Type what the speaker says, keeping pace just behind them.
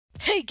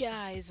Hey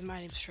guys, my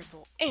name's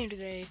Triple, and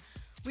today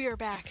we are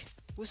back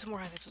with some more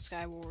Hypixel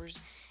Skywars,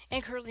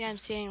 and currently I'm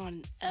standing on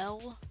an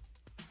L.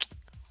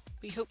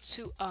 We hope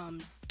to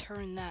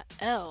turn that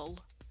L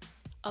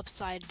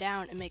upside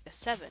down and make a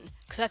 7,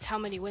 because that's how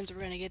many wins we're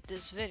gonna get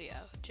this video.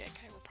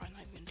 JK, we're probably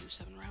not even gonna do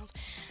 7 rounds.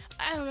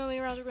 I don't know how many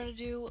rounds we're gonna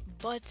do,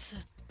 but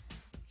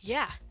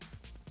yeah,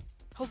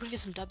 hoping to get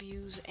some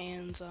W's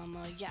and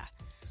yeah.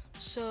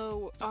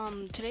 So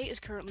today is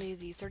currently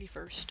the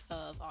 31st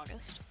of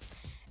August.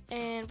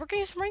 And we're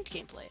getting some ranked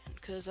gameplay in,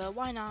 because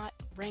why not?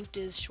 Ranked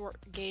is short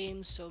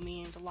games, so it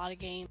means a lot of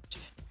games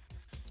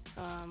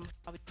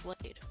probably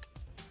played.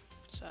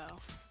 So,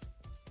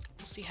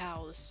 we'll see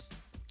how this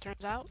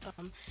turns out.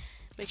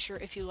 Make sure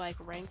if you like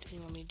ranked and you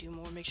want me to do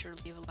more, make sure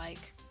to leave a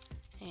like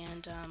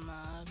and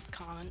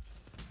comment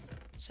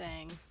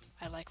saying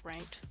I like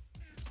ranked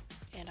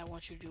and I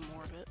want you to do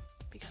more of it,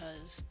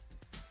 because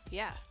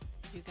yeah,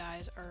 you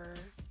guys are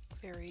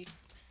very,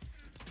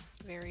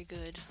 very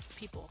good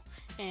people.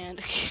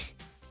 And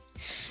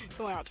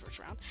going out the first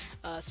round.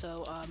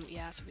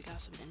 Yeah, so we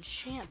got some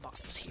enchant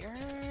bottles here.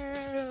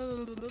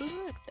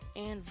 The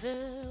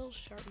anvil,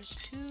 sharpness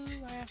 2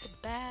 right off the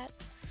bat.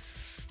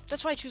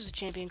 That's why I choose the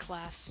champion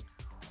class.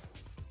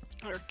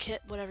 Or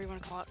kit, whatever you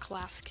want to call it.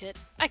 Class kit.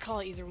 I call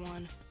it either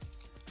one.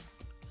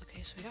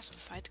 Okay, so we got some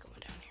fights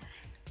going down here.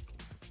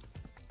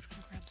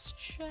 Gonna grab this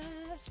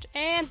chest.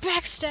 And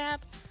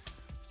backstab!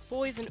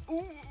 Poison.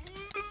 Ooh!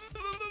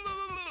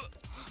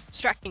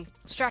 Strat King!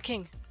 Strat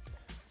King.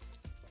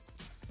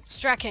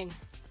 Strat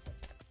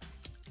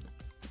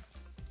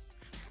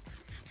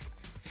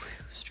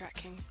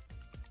King.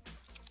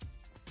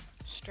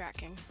 Strat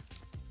King.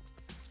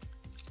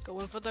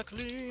 Going for the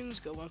cleans,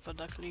 going for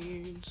the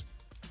cleans.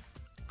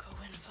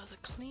 Going for the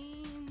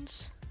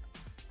cleans.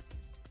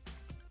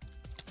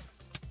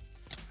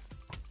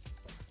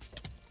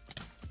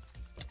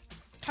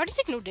 How do you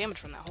take no damage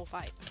from that whole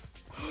fight?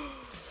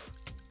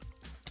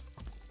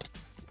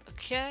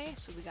 Okay,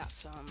 so we got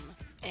some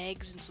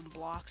eggs and some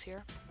blocks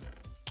here.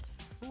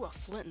 Ooh, a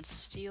flint and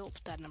steel.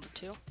 Put that number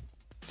 2.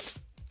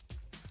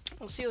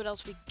 We'll see what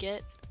else we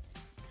get.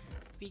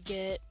 We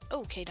get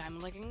okay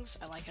diamond leggings.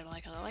 I like it. I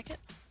like it. I like it.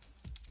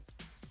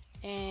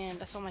 And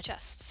that's on my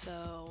chest.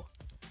 So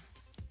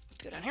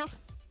let's go down here.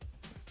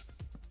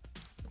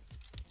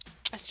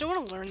 I still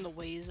want to learn the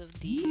ways of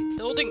the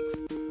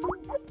building.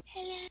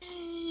 Hello,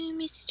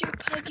 Mr.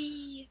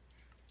 Puggy.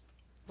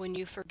 When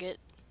you forget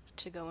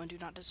to go and do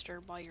not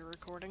disturb while you're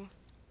recording.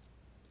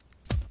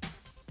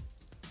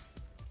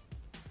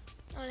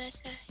 Oh,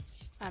 that's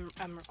nice.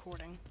 I'm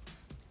recording.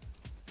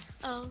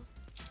 Oh,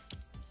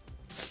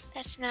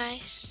 that's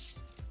nice.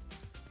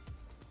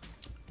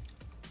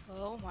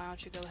 Well, why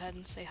don't you go ahead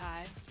and say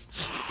hi?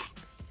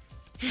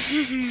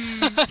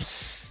 Hi.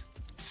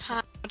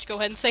 Why don't you go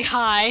ahead and say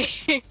hi?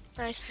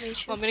 Nice to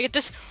meet you. Well, I'm gonna get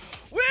this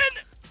win!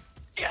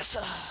 Yes!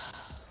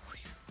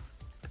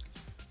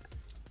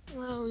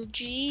 Wow,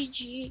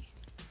 GG.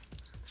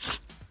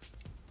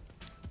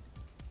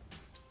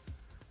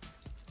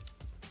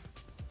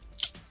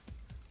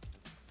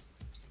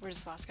 Where's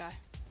this last guy?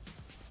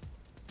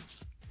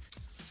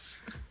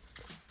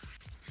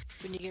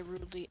 When you get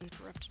rudely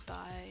interrupted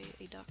by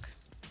a duck.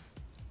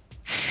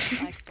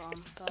 Like but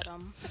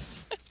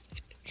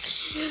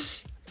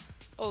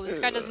oh, this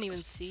guy doesn't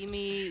even see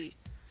me.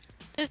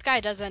 This guy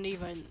doesn't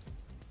even.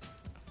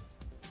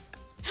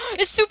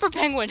 It's Super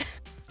Penguin!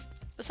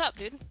 What's up,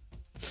 dude?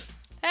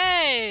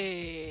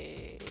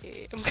 Hey!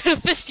 I'm gonna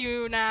fist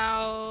you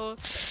now!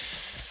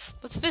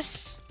 Let's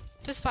fist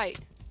fight.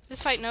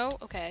 Fist fight, no?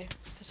 Okay.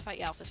 Fist fight,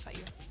 yeah, I'll fist fight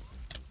you.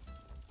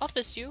 I'll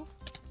fist you.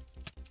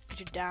 Get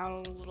you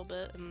down a little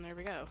bit, and there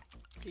we go.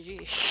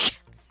 GG.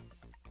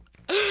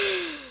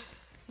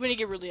 When you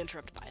get really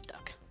interrupted by a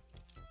duck.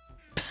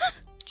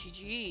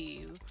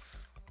 GG.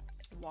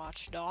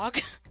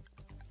 Watchdog.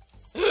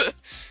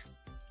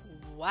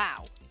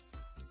 Wow.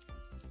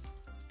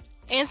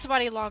 And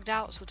somebody logged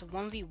out, so it's a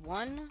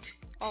 1v1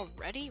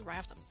 already, right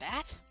off the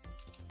bat.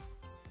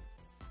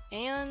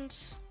 And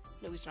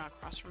no, he's not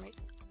across from me.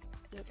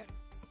 Okay.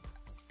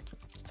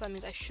 So that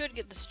means I should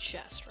get this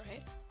chest,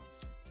 right?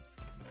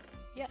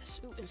 Yes.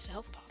 Ooh, instant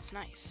health pots.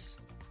 Nice.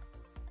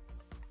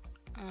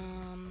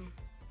 On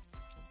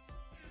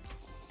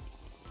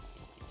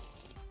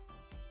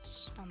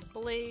the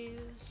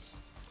blaze.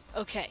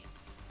 Okay.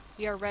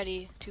 We are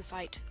ready to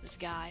fight this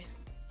guy.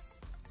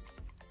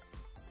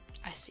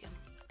 I see him.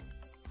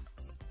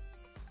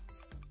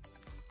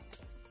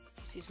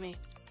 He sees me.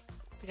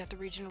 We got the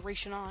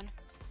regeneration on.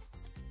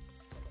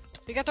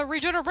 We got the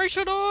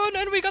regeneration on,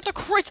 and we got the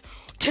crits!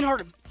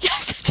 10-heart him!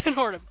 Yes!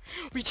 10-heart him!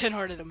 We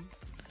 10-hearted him.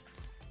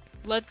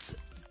 Let's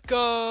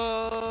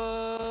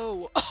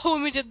go! Oh,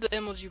 and we did the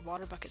MLG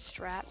water bucket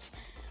strats.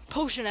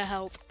 Potion of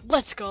health.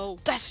 Let's go!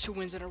 That's 2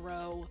 wins in a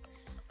row.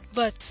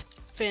 Let's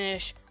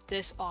finish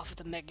this off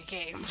with a mega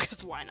game,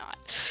 because why not?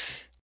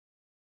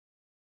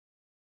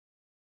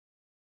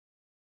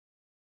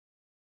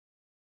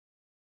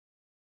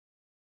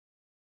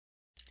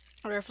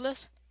 Ready for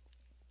this?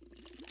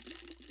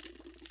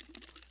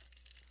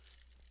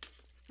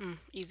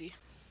 Easy.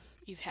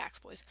 Easy hacks,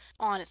 boys.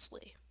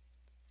 Honestly,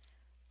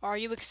 are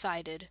you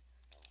excited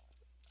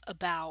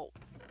about,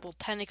 well,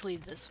 technically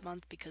this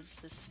month, because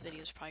this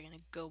video is probably going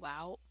to go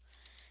out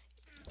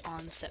on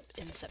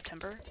in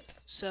September.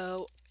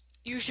 So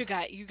you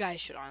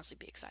guys should honestly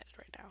be excited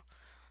right now.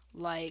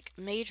 Like,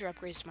 major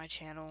upgrades to my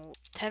channel.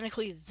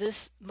 Technically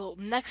well,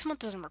 next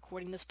month as I'm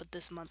recording this, but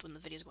this month when the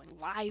video is going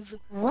live.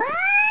 What?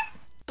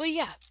 But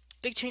yeah,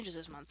 big changes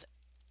this month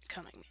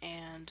coming,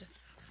 and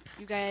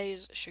you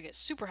guys should get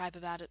super hype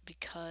about it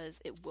because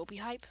it will be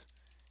hype.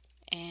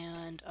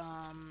 And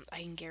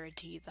I can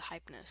guarantee the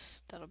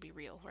hypeness that'll be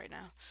real right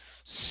now.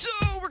 So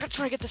we're gonna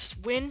try to get this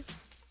win,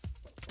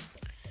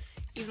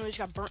 even though we just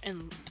got burnt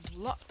in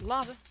lava.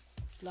 Lava.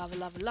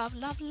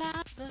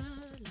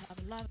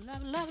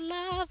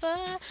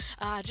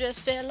 I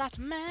just fell off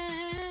the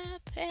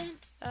map and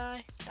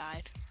I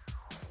died.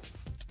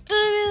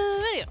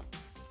 The video.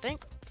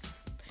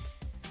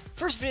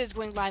 First video is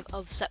going live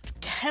of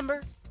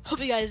September. Hope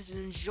you guys did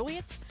enjoy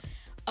it.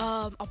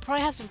 I'll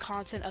probably have some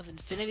content of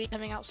Infinity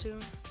coming out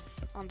soon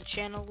on the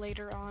channel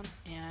later on,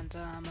 and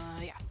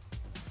yeah,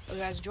 hope you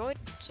guys enjoyed.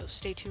 So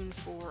stay tuned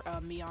for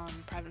me on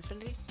Private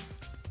Infinity.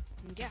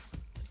 And yeah,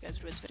 if you guys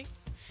enjoyed this video,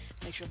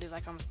 make sure to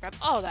like, comment, subscribe,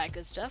 all that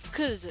good stuff.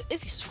 Cause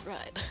if you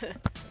subscribe,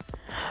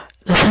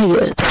 that's how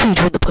you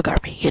join the Pug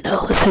Army. You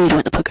know, that's how you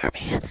join the Pug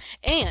Army.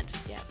 And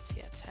yeah,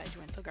 that's how you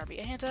join the Pug Army.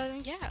 And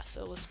yeah,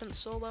 so let's spin the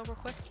solo real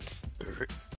quick.